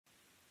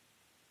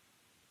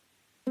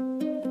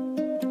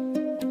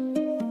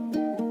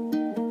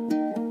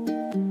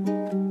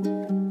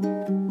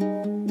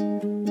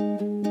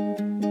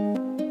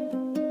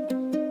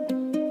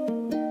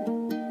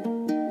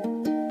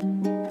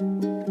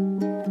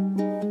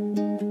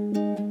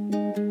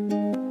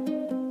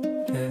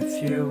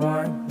you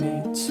want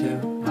me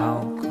to,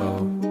 I'll go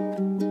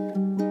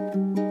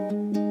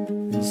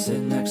and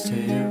sit next to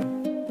you.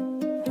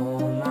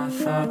 Hold my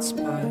thoughts,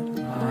 but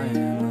I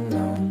am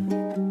alone.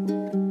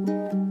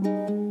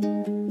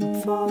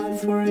 I'm falling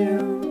for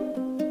you.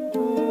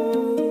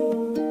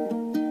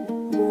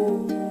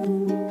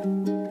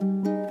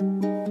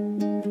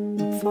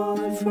 I'm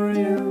falling for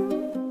you.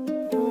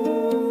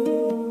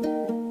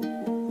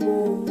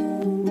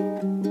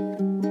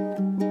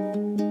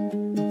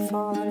 I'm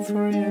falling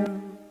for you.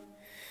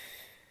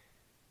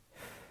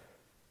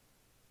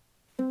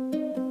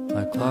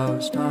 I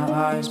close my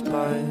eyes, but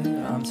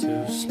I'm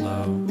too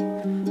slow.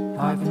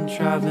 I've been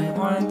traveling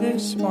on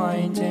this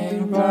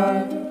winding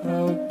road.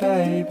 Oh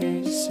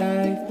baby,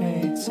 save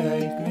me,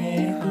 take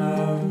me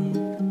home.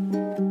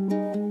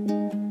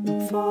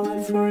 I'm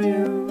falling for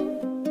you.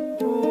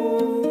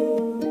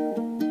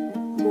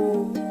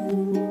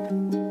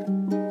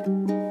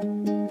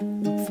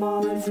 I'm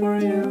falling for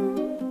you.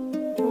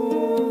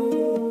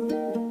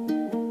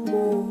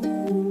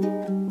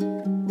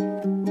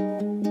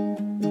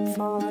 I'm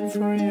falling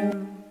for you.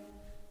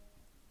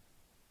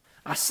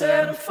 I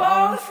said I'm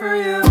falling for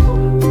you.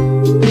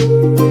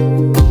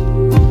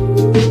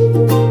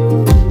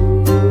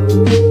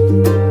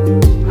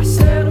 I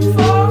said I'm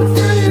falling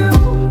for you.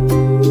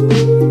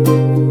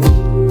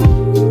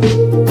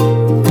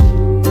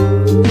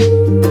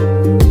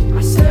 I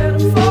said I'm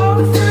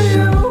falling for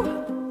you.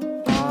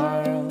 I'll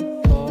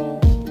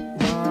hold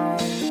my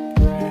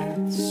breath,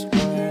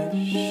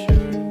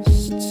 swishers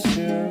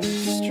too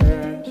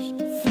stressed,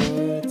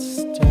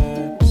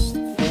 footsteps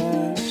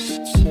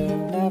thirst to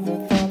never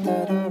thought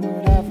that I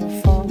would ever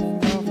fall in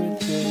love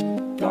with you.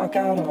 Block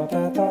out all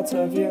bad thoughts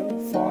of you,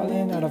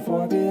 falling out of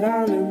orbit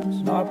I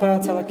lose. Not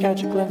bad till I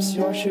catch a glimpse of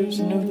your shoes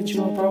and knew that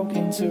you were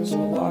broken too. So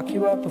I'll lock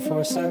you up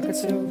before a sec or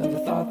two. Never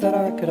thought that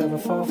I could ever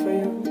fall for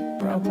you.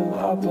 Rumple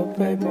up a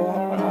paper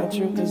or hide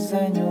you, cause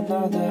then you'll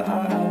know that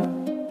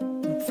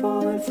I'm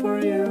falling for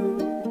you.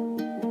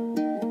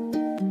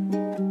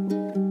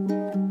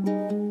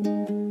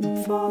 I'm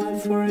falling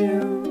for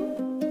you.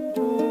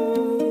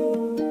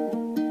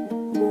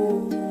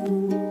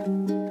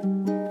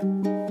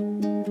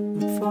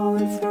 I'm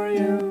falling for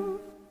you.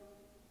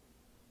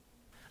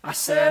 I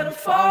said I'm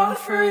falling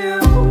for you.